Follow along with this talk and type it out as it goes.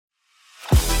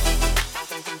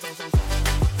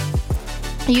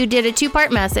You did a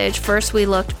two-part message. First, we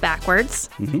looked backwards,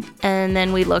 and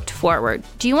then we looked forward.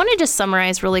 Do you want to just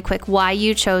summarize really quick why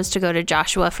you chose to go to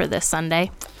Joshua for this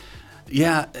Sunday?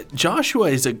 Yeah, Joshua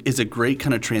is a great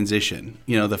kind of transition.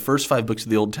 You know, the first 5 books of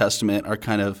the Old Testament are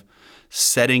kind of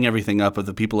setting everything up of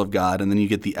the people of God, and then you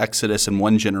get the Exodus in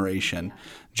one generation.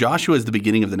 Joshua is the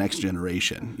beginning of the next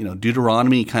generation. You know,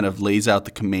 Deuteronomy kind of lays out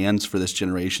the commands for this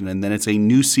generation, and then it's a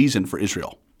new season for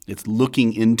Israel. It's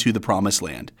looking into the Promised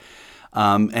Land.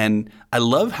 And I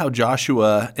love how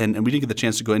Joshua, and we didn't get the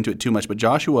chance to go into it too much, but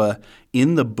Joshua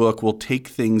in the book will take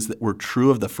things that were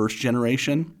true of the first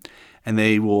generation, and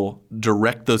they will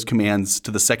direct those commands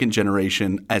to the second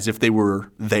generation as if they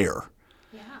were there.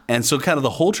 And so kind of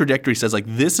the whole trajectory says, like,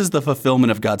 this is the fulfillment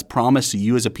of God's promise to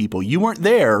you as a people. You weren't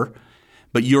there,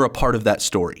 but you're a part of that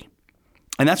story.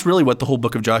 And that's really what the whole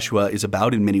book of Joshua is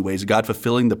about in many ways, God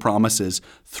fulfilling the promises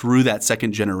through that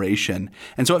second generation.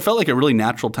 And so it felt like a really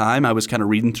natural time. I was kind of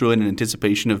reading through it in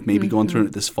anticipation of maybe going through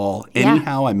it this fall. Yeah.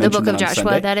 Anyhow, I mentioned the book of that on Joshua,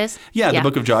 Sunday. that is? Yeah, the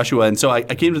book of Joshua. And so I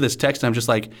came to this text and I'm just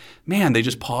like, man, they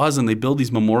just pause and they build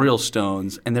these memorial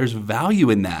stones, and there's value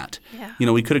in that. Yeah. You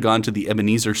know, we could have gone to the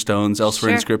Ebenezer stones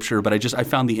elsewhere in Sure. Scripture, but I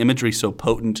found the imagery so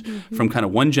potent from kind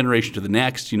of one generation to the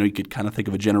next. You know, you could kind of think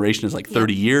of a generation as like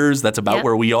 30 years. That's about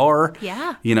where we are,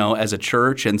 you know, as a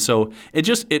church. And so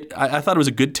I thought it was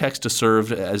a good text to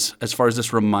serve as far as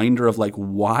this reminder of, like,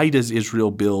 why does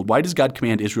God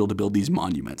command Israel to build these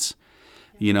monuments?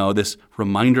 You know, this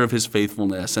reminder of his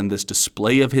faithfulness and this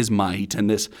display of his might and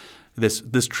this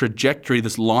trajectory,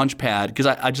 this launch pad, because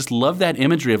I just love that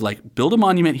imagery of, like, build a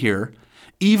monument here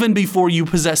even before you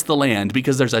possess the land,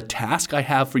 because there's a task I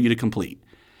have for you to complete.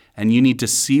 And you need to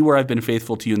see where I've been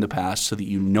faithful to you in the past so that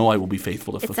you know I will be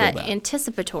faithful to fulfill that. It's that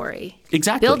anticipatory.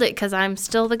 Exactly. Build it because I'm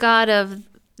still the God of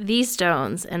these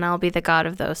stones, and I'll be the God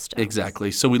of those stones. Exactly.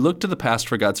 So we look to the past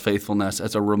for God's faithfulness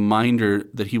as a reminder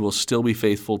that he will still be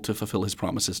faithful to fulfill his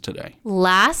promises today.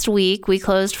 Last week, we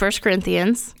closed 1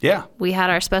 Corinthians. Yeah. We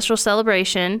had our special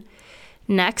celebration.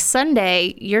 Next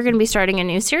Sunday, you're going to be starting a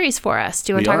new series for us.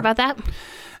 Do you want to talk about that?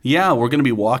 Yeah, we're going to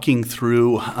be walking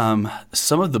through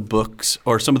some of the books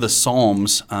or some of the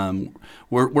Psalms.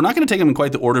 We're not going to take them in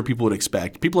quite the order people would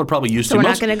expect. People are probably used to. So we're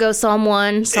not going to go Psalm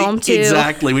 1, Psalm 2.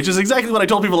 Exactly, which is exactly what I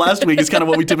told people last week. Is kind of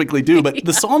what we typically do. But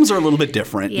the Psalms are a little bit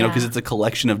different, you know, because it's a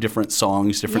collection of different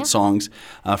songs,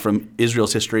 from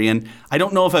Israel's history. And I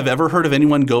don't know if I've ever heard of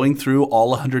anyone going through all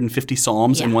 150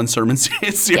 Psalms in one sermon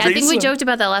series. Yeah, I think we joked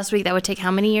about that last week. That would take how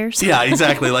many years? Yeah,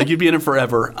 exactly. Like, you'd be in it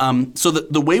forever. So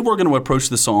the way we're going to approach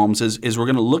the Psalms is we're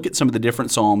going to look at some of the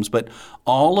different Psalms, but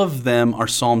all of them are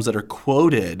Psalms that are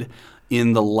quoted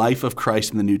in the life of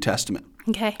Christ in the New Testament.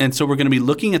 Okay. And so we're going to be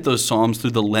looking at those Psalms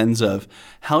through the lens of,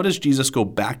 how does Jesus go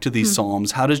back to these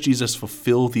Psalms? How does Jesus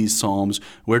fulfill these Psalms?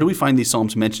 Where do we find these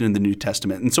Psalms mentioned in the New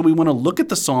Testament? And so we want to look at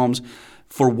the Psalms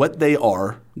for what they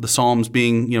are, the Psalms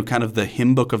being, you know, kind of the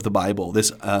hymn book of the Bible,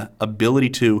 this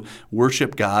ability to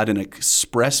worship God and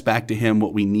express back to him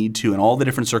what we need to in all the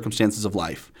different circumstances of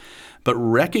life. But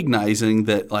recognizing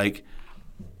that, like,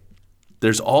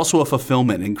 there's also a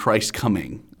fulfillment in Christ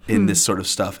coming in this sort of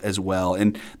stuff as well.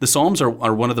 And the Psalms are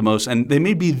one of the most, and they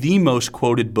may be the most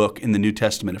quoted book in the New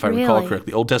Testament, if I recall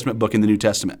correctly, the Old Testament book in the New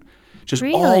Testament. Just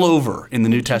all over in the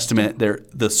New Testament,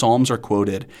 the Psalms are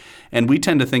quoted. And we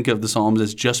tend to think of the Psalms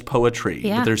as just poetry.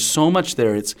 Yeah. But there's so much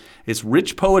there. It's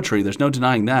rich poetry. There's no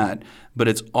denying that. But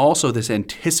it's also this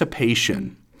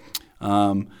anticipation,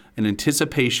 an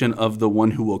anticipation of the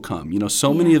one who will come. You know,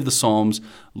 so many of the Psalms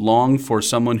long for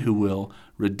someone who will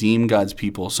redeem God's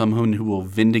people, someone who will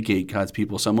vindicate God's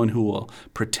people, someone who will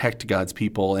protect God's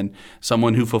people, and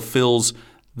someone who fulfills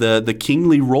the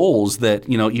kingly roles that,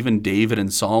 you know, even David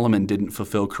and Solomon didn't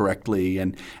fulfill correctly.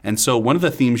 And so one of the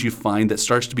themes you find that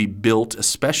starts to be built,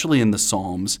 especially in the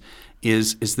Psalms,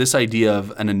 is this idea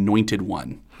of an anointed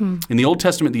one. In the Old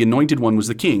Testament, the anointed one was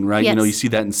the king, right? Yes. You know, you see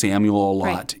that in Samuel a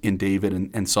lot, in David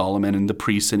and Solomon and the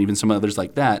priests and even some others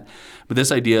like that. But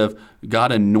this idea of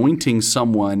God anointing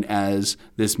someone as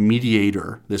this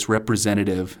mediator, this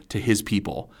representative to his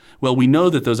people. Well, we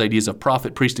know that those ideas of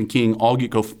prophet, priest, and king all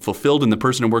go fulfilled in the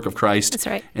person and work of Christ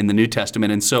in the New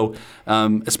Testament. And so,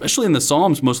 especially in the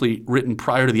Psalms, mostly written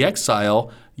prior to the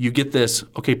exile, you get this,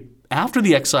 okay, after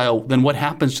the exile, then what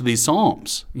happens to these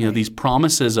Psalms? You know, these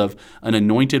promises of an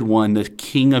anointed one, the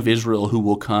king of Israel who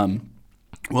will come.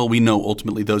 Well, we know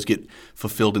ultimately those get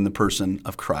fulfilled in the person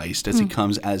of Christ as he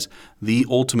comes as the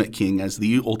ultimate king, as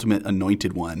the ultimate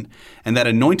anointed one. And that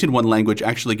anointed one language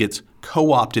actually gets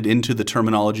co-opted into the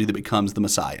terminology that becomes the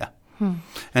Messiah.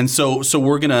 And so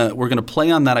we're gonna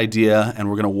play on that idea, and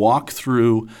we're gonna walk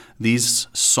through these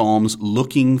Psalms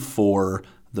looking for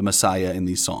the Messiah in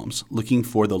these Psalms, looking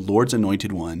for the Lord's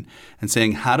anointed one, and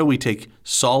saying, how do we take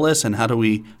solace and how do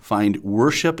we find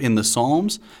worship in the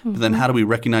Psalms? But then how do we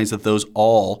recognize that those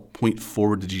all point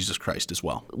forward to Jesus Christ as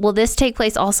well? Will this take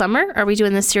place all summer? Are we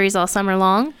doing this series all summer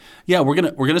long? Yeah, we're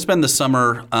gonna spend the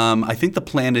summer. I think the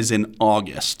plan is in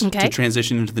August Okay. to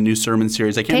transition into the new sermon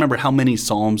series. I can't remember how many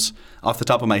Psalms off the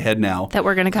top of my head now That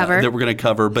we're going to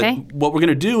cover. But Okay. what we're going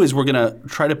to do is we're going to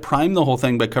try to prime the whole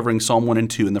thing by covering Psalm 1 and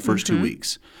 2 in the first 2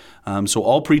 weeks. So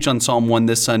I'll preach on Psalm 1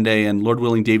 this Sunday, and Lord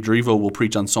willing, Dave Drevo will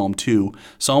preach on Psalm 2.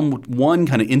 Psalm 1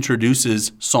 kind of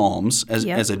introduces Psalms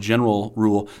as a general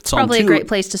rule. Psalm Probably 2, a great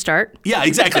place to start. yeah,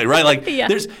 exactly, right? Like Yeah.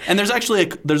 there's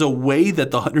actually there's a way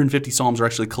that the 150 Psalms are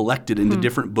actually collected into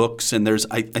different books, and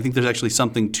I think there's actually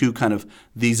something to kind of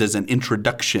these as an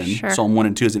introduction. Sure. Psalm 1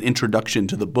 and 2 as an introduction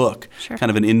to the book, Sure. kind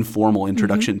of an informal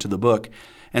introduction to the book.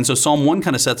 And so Psalm 1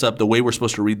 kind of sets up the way we're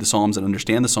supposed to read the Psalms and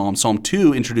understand the Psalms. Psalm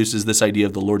 2 introduces this idea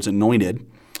of the Lord's anointed.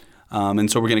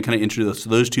 And so we're going to kind of introduce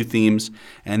those two themes.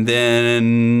 And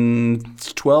then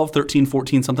 12, 13,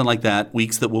 14, something like that,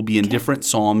 weeks that will be in different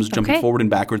Psalms, jumping forward and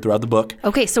backward throughout the book.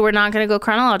 Okay, so we're not going to go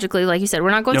chronologically, like you said.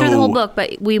 We're not going through the whole book,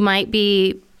 but we might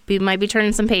be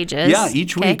turning some pages. Yeah,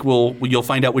 each week you'll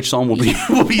find out which Psalm will be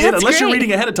in, unless you're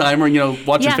reading ahead of time or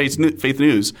watching Faith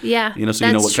News. Yeah, so you know what's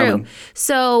that's true. coming.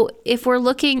 So if we're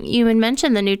looking, you had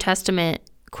mentioned the New Testament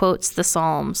quotes the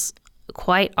Psalms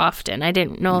quite often. I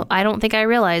didn't know. I don't think I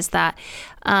realized that.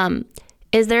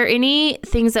 Is there any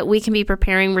things that we can be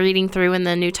preparing, reading through in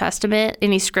the New Testament?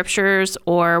 Any scriptures,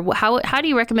 or how do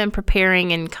you recommend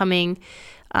preparing and coming?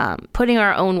 Putting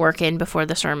our own work in before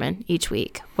the sermon each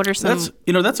week? What are some?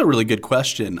 That's a really good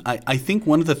question. I think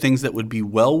one of the things that would be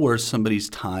well worth somebody's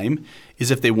time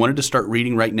is if they wanted to start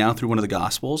reading right now through one of the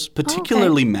Gospels,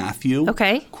 particularly Matthew.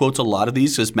 Okay. Quotes a lot of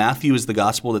these because Matthew is the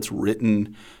Gospel that's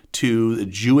written to the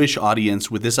Jewish audience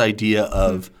with this idea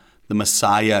of the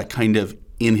Messiah kind of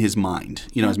in his mind,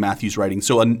 as Matthew's writing.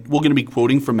 So we're going to be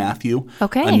quoting from Matthew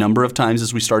a number of times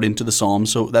as we start into the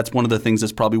Psalms. So that's one of the things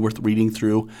that's probably worth reading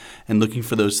through and looking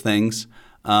for those things.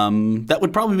 That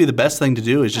would probably be the best thing to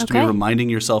do is just to be reminding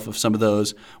yourself of some of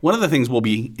those. One of the things we'll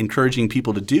be encouraging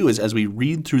people to do is as we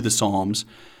read through the Psalms,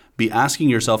 be asking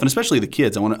yourself, and especially the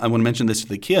kids, I want to mention this to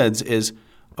the kids, is,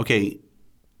 okay,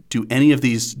 do any of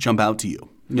these jump out to you?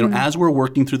 As we're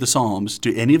working through the Psalms,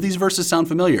 do any of these verses sound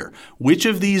familiar? Which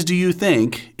of these do you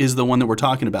think is the one that we're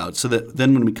talking about? So that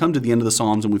then when we come to the end of the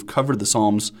Psalms and we've covered the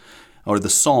Psalms or the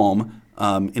Psalm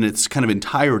in its kind of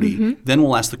entirety, then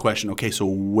we'll ask the question, okay, so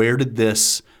where did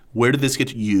this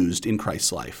get used in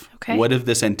Christ's life? Okay. What if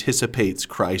this anticipates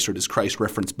Christ, or does Christ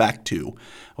reference back to,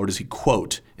 or does he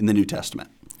quote in the New Testament?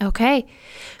 Okay.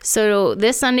 So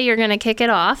this Sunday, you're going to kick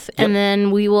it off, and then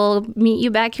we will meet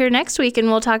you back here next week, and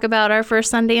we'll talk about our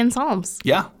first Sunday in Psalms.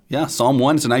 Yeah. Psalm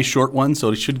 1 is a nice short one, so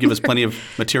it should give us plenty of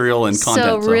material and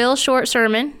content. So real short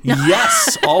sermon.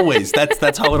 Yes, always.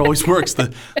 That's how it always works.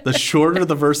 The shorter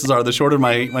the verses are, the shorter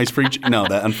my preach. No,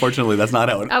 unfortunately, that's not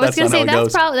how it goes. I was going to say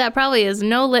that probably is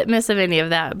no litmus of any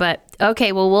of that, but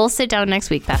okay, well, we'll sit down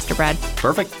next week, Pastor Brad.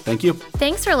 Perfect. Thank you.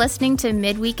 Thanks for listening to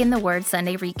Midweek in the Word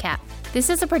Sunday Recap. This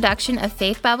is a production of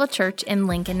Faith Bible Church in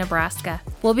Lincoln, Nebraska.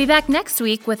 We'll be back next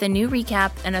week with a new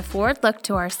recap and a forward look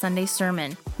to our Sunday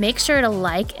sermon. Make sure to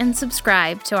like and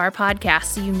subscribe to our podcast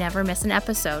so you never miss an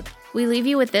episode. We leave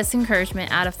you with this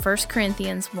encouragement out of 1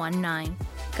 Corinthians 1:9.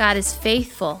 God is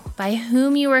faithful, by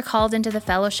whom you were called into the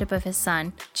fellowship of his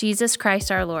Son, Jesus Christ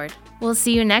our Lord. We'll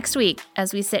see you next week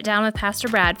as we sit down with Pastor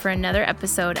Brad for another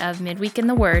episode of Midweek in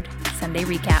the Word Sunday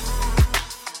Recap.